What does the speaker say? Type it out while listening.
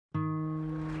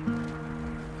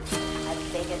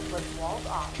Vegas was walled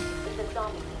off with the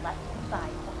zombies left inside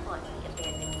to haunt the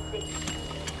abandoned city.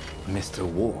 Mr.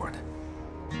 Ward,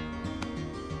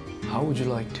 how would you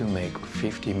like to make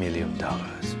 $50 million?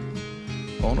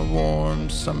 On a warm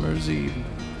summer's evening,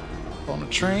 on a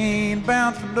train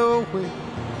bound for nowhere,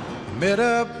 met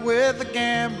up with a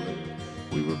gambler.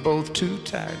 We were both too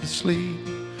tired to sleep,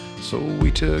 so we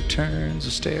took turns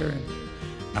of staring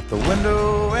out the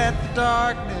window at the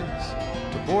darkness.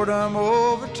 The boredom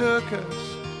overtook us,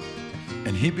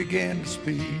 and he began to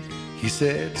speak. He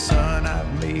said, "Son,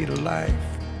 I've made a life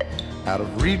out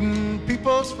of reading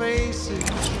people's faces."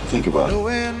 Think about it.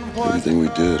 Everything we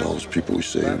did, all those people we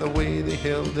saved. The way they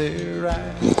held their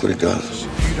eyes. Look what it got us.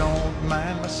 If you don't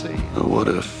mind my saying, Now what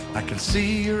if? I can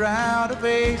see you're out of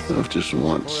base. What if just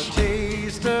once A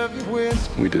taste of your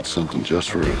whiskey. we did something just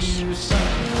for us? You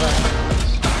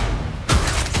sunrise.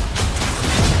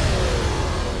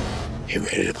 You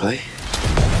ready to play?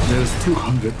 There's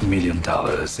 $200 million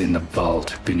in the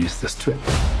vault beneath the strip,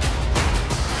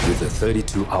 with a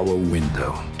 32-hour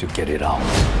window to get it out.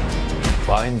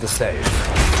 Find the safe.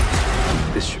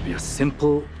 This should be a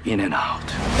simple in and out.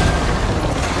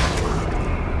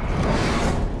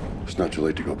 It's not too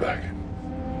late to go back.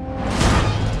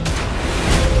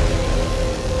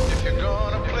 If you're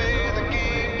gonna play the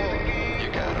game,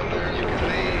 you gotta learn to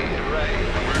play it right.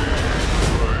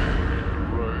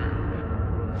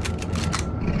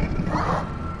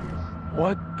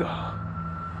 What the?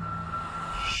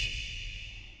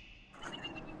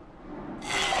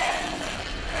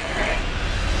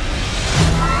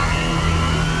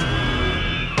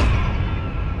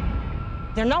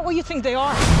 They're not what you think they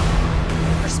are.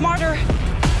 They're smarter.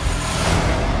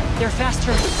 They're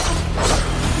faster.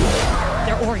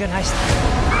 They're organized.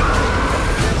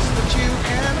 Best that you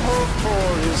can hope for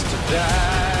is to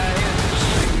die in the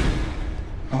street.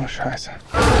 Oh, scheiße.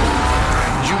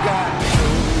 You got to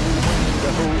know when to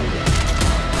hold up,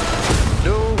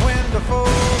 know when to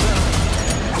fold up,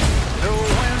 know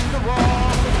when to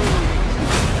walk away,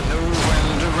 and know when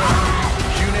to run.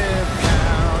 You never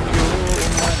count your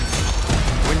money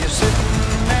when you're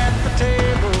sitting at the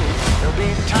table. There'll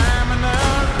be time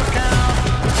enough to count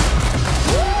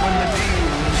when the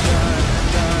deal's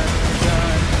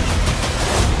done.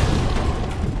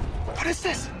 What is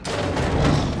this?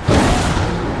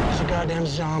 It's a goddamn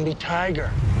zombie tiger.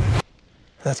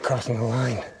 That's crossing the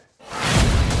line.